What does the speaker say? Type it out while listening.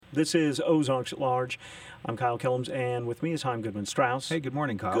This is Ozarks at Large. I'm Kyle Kellums, and with me is Chaim Goodman-Strauss. Hey, good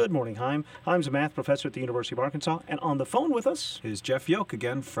morning, Kyle. Good morning, Chaim. Chaim's a math professor at the University of Arkansas, and on the phone with us is Jeff Yoak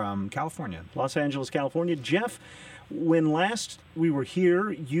again from California. Los Angeles, California. Jeff, when last we were here,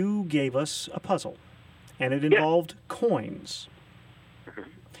 you gave us a puzzle, and it involved coins.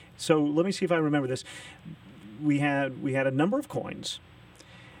 So let me see if I remember this. We had a number of coins,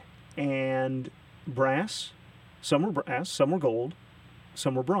 and brass. Some were brass, some were gold,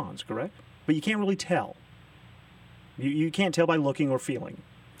 some were bronze, correct? But you can't really tell. You can't tell by looking or feeling.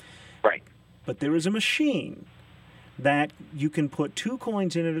 Right. But there is a machine that you can put two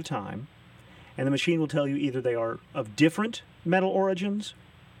coins in at a time, and the machine will tell you either they are of different metal origins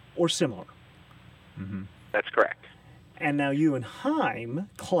or similar. Mm-hmm. That's correct. And now you and Chaim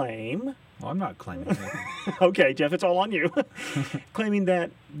claim... Well, I'm not claiming anything. Okay, Jeff, it's all on you. Claiming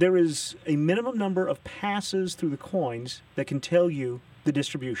that there is a minimum number of passes through the coins that can tell you the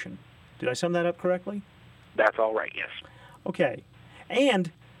distribution. Did I sum that up correctly? That's all right, yes. Okay.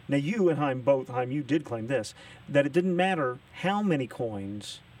 And now you and Chaim both, Chaim, you did claim this, that it didn't matter how many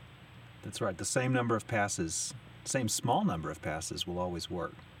coins. That's right. The same number of passes, same small number of passes will always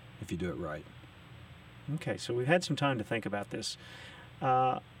work if you do it right. Okay, so we've had some time to think about this.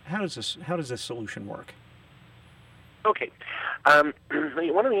 How does this solution work? Okay. One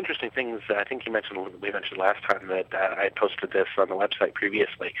of the interesting things I think we mentioned last time that I had posted this on the website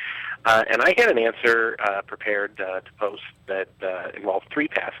previously, and I had an answer prepared to post that involved 3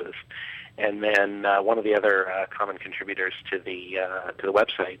 passes, and then one of the other common contributors to the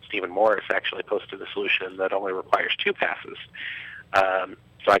website, Stephen Morris, actually posted a solution that only requires 2 passes.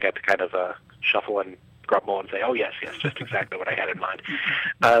 So I got to kind of shuffle and grumble and say, oh, yes, just exactly what I had in mind.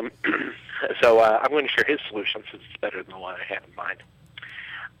 So I'm going to share his solution since it's better than the one I had in mind.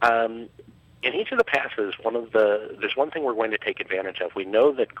 In each of the passes, there's one thing we're going to take advantage of. We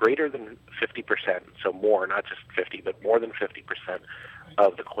know that greater than 50%, so more, not just 50, but more than 50%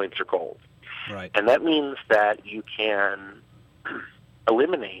 of the coins are gold. Right. And that means that you can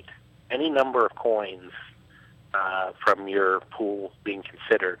eliminate any number of coins from your pool being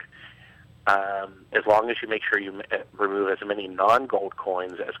considered, as long as you make sure you remove as many non-gold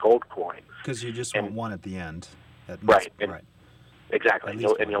coins as gold coins. Because you just want one at the end. Right. Right. Exactly.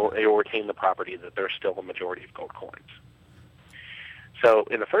 You'll retain the property that there's still a majority of gold coins. So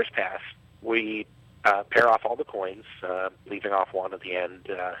in the first pass, we pair off all the coins, leaving off one at the end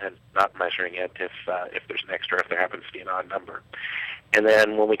and not measuring it if there's an extra, if there happens to be an odd number. And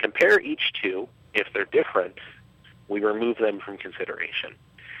then when we compare each two, if they're different, we remove them from consideration.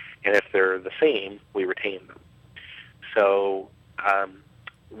 And if they're the same, we retain them. So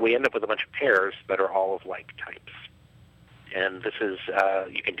we end up with a bunch of pairs that are all of like types. And this is,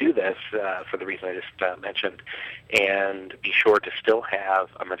 you can do this for the reason I just mentioned, and be sure to still have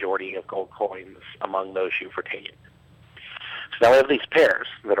a majority of gold coins among those you've retained. So now we have these pairs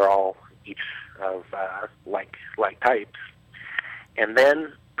that are all each of like types. And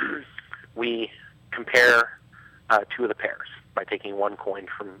then we compare 2 of the pairs by taking 1 coin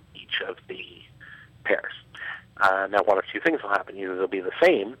from each of the pairs. Now, one of 2 things will happen. Either they'll be the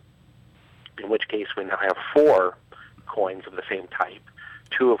same, in which case we now have 4 coins of the same type,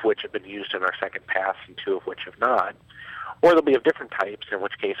 2 of which have been used in our second pass and 2 of which have not, or they'll be of different types, in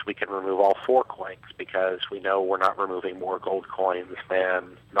which case we can remove all 4 coins because we know we're not removing more gold coins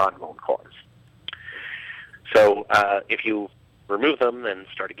than non-gold coins. So if you remove them and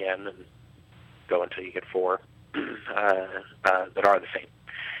start again and go until you get 4 that are the same.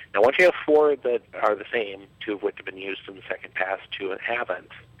 Now, once you have 4 that are the same, 2 of which have been used in the second pass, 2 that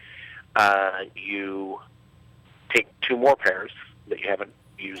haven't, you take 2 more pairs that you haven't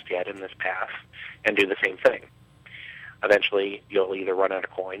used yet in this pass and do the same thing. Eventually, you'll either run out of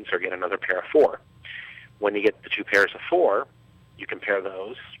coins or get another pair of 4. When you get the 2 pairs of 4, you compare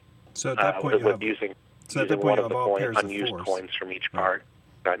those so at that point using point one you of have the all pairs of unused 4s. coins from each Right. part.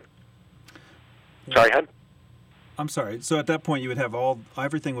 Done. Sorry, hon? I'm sorry. So at that point, you would have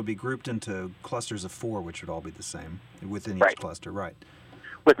everything would be grouped into clusters of 4, which would all be the same within each cluster, right?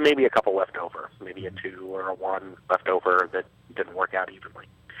 With maybe a couple left over, maybe a 2 or a 1 left over that didn't work out evenly.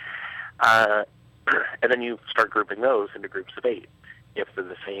 And then you start grouping those into groups of 8. If they're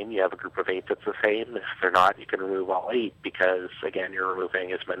the same, you have a group of 8 that's the same. If they're not, you can remove all 8 because, again, you're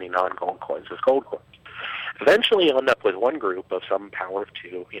removing as many non-gold coins as gold coins. Eventually, you'll end up with one group of some power of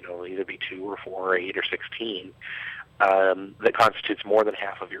 2, either be 2 or 4 or 8 or 16, that constitutes more than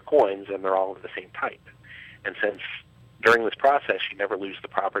half of your coins, and they're all of the same type. And since during this process you never lose the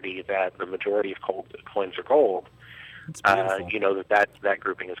property that the majority of coins are gold, you know that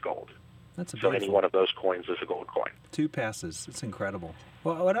grouping is gold. That's a so any one of those coins is a gold coin. 2 passes. It's incredible.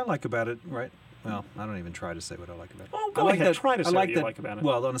 Well, what I like about it, right? Well, I don't even try to say what I like about it. Oh, go ahead. Try to say what you like about it.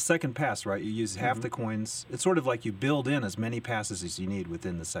 Well, on a second pass, right, you use half the coins. It's sort of like you build in as many passes as you need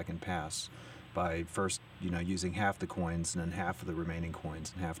within the second pass by first, using half the coins and then half of the remaining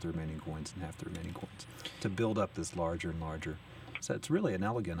coins and half the remaining coins and half the remaining coins to build up this larger and larger. So it's really an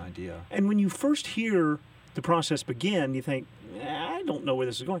elegant idea. And when you first hear the process begin, you think, I don't know where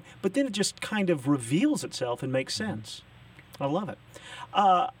this is going. But then it just kind of reveals itself and makes sense. I love it.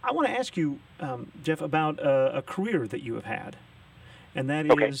 I want to ask you, Jeff, about a career that you have had. And that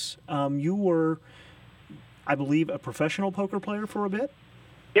is, you were, I believe, a professional poker player for a bit?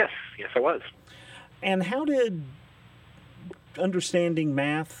 Yes, I was. And how did understanding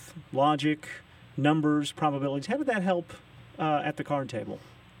math, logic, numbers, probabilities, how did that help at the card table?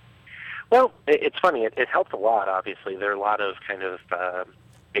 Well, it's funny. It helped a lot, obviously. There are a lot of kind of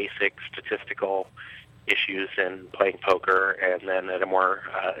basic statistical issues in playing poker, and then at a more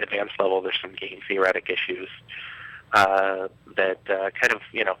advanced level, there's some game theoretic issues that kind of,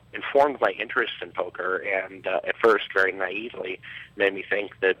 informed my interest in poker, and at first, very naively, made me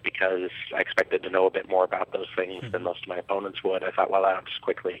think that because I expected to know a bit more about those things than most of my opponents would, I thought, well, I'll just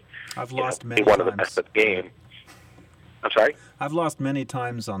quickly I've lost many be one times. of the best at the game. I'm sorry? I've lost many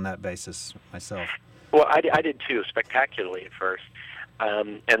times on that basis myself. Well, I did too, spectacularly at first.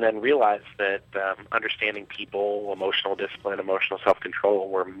 And then realized that understanding people, emotional discipline, emotional self-control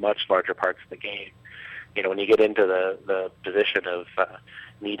were much larger parts of the game. When you get into the position of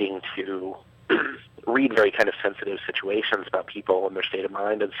needing to read very kind of sensitive situations about people and their state of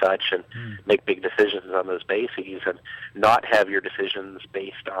mind and such, and make big decisions on those bases, and not have your decisions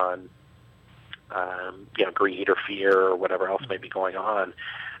based on greed or fear or whatever else may be going on.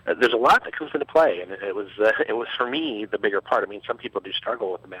 There's a lot that comes into play, and it was for me the bigger part. I mean, some people do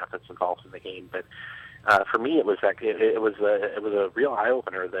struggle with the math that's involved in the game, but for me it was a real eye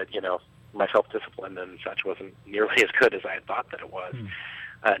opener that my self-discipline and such wasn't nearly as good as I had thought that it was.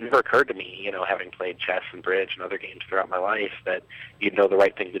 It never occurred to me, having played chess and bridge and other games throughout my life, that you'd know the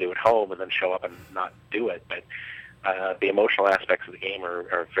right thing to do at home and then show up and not do it. But the emotional aspects of the game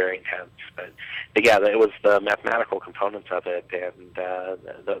are very intense. But yeah, it was the mathematical components of it and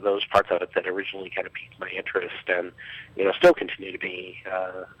those parts of it that originally kind of piqued my interest, and still continue to be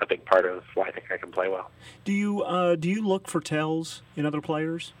a big part of why I think I can play well. Do you look for tells in other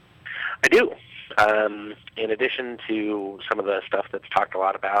players? I do. In addition to some of the stuff that's talked a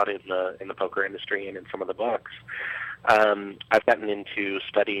lot about in the poker industry and in some of the books, I've gotten into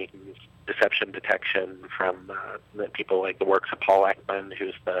studying deception detection from people like the works of Paul Ekman,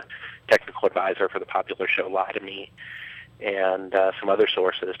 who's the technical advisor for the popular show Lie to Me, and some other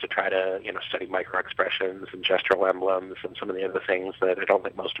sources to try to study microexpressions and gestural emblems and some of the other things that I don't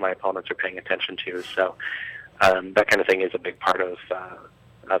think most of my opponents are paying attention to. So that kind of thing is a big part of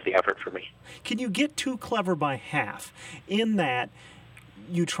the effort for me. Can you get too clever by half in that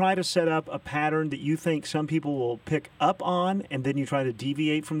you try to set up a pattern that you think some people will pick up on, and then you try to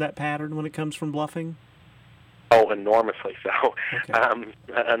deviate from that pattern when it comes from bluffing? Oh, enormously so. Okay.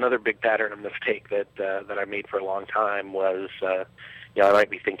 Another big pattern of mistake that I made for a long time was, I might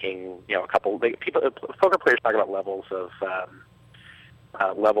be thinking, poker players talk about levels of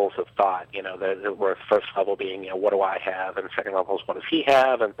thought, where first level being, what do I have, and second level is what does he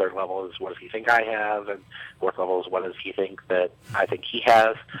have, and third level is what does he think I have, and fourth level is what does he think that I think he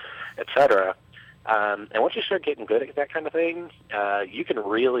has, etc. And once you start getting good at that kind of thing, you can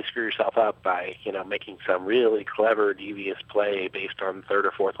really screw yourself up by, making some really clever, devious play based on third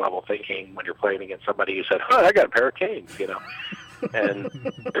or fourth level thinking when you're playing against somebody who said, I got a pair of kings, and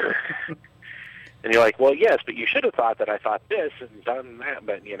and you're like, well, yes, but you should have thought that I thought this and done that,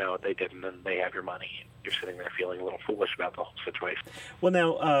 but, they didn't, and they have your money. And you're sitting there feeling a little foolish about the whole situation. Well,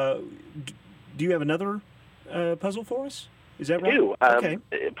 now, do you have another puzzle for us? Is that right? I do. Okay.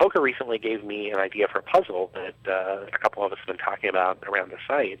 Poker recently gave me an idea for a puzzle that a couple of us have been talking about around the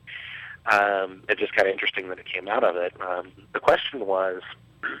site. It's just kind of interesting that it came out of it. The question was,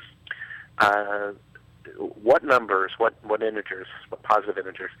 what numbers, what integers, what positive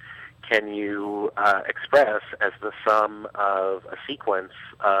integers, can you express as the sum of a sequence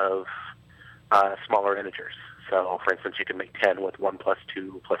of smaller integers? So, for instance, you can make 10 with 1 plus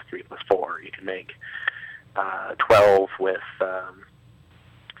 2 plus 3 plus 4. You can make 12 with 3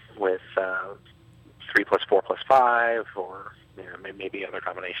 plus 4 plus 5, or maybe other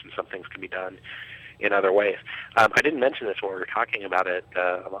combinations. Some things can be done in other ways. I didn't mention this when we were talking about it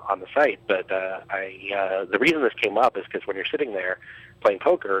on the site, but the reason this came up is because when you're sitting there playing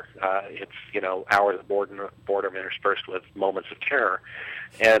poker, it's hours of boredom interspersed with moments of terror,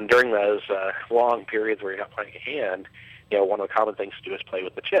 and during those long periods where you're not playing a hand, one of the common things to do is play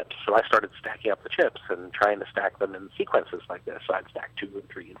with the chips. So I started stacking up the chips and trying to stack them in sequences like this. So I'd stack 2 and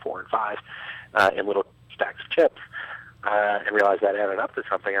 3 and 4 and 5 in little stacks of chips, and realized that added up to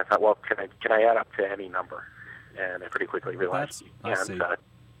something. I thought, well, can I add up to any number? And I pretty quickly realized you can't.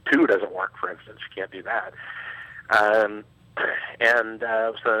 2 doesn't work, for instance. You can't do that.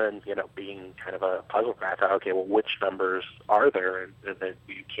 So then, being kind of a puzzle guy, I thought, okay, well, which numbers are there that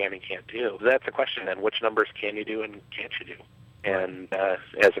you can and can't do? That's the question then. Which numbers can you do and can't you do? And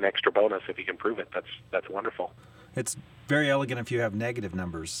as an extra bonus, if you can prove it, that's wonderful. It's very elegant if you have negative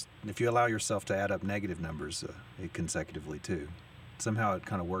numbers. If you allow yourself to add up negative numbers consecutively, too. Somehow it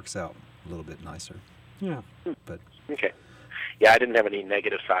kind of works out a little bit nicer. Yeah. But okay. Yeah, I didn't have any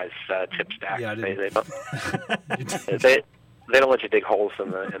negative size chip stacks. Yeah, I didn't. They don't let you dig holes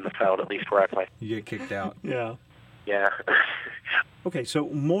in the felt, at least where I play. You get kicked out. Yeah. Yeah. Okay, so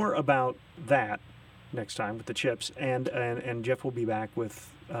more about that next time with the chips, and Jeff will be back with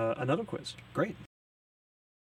another quiz. Great.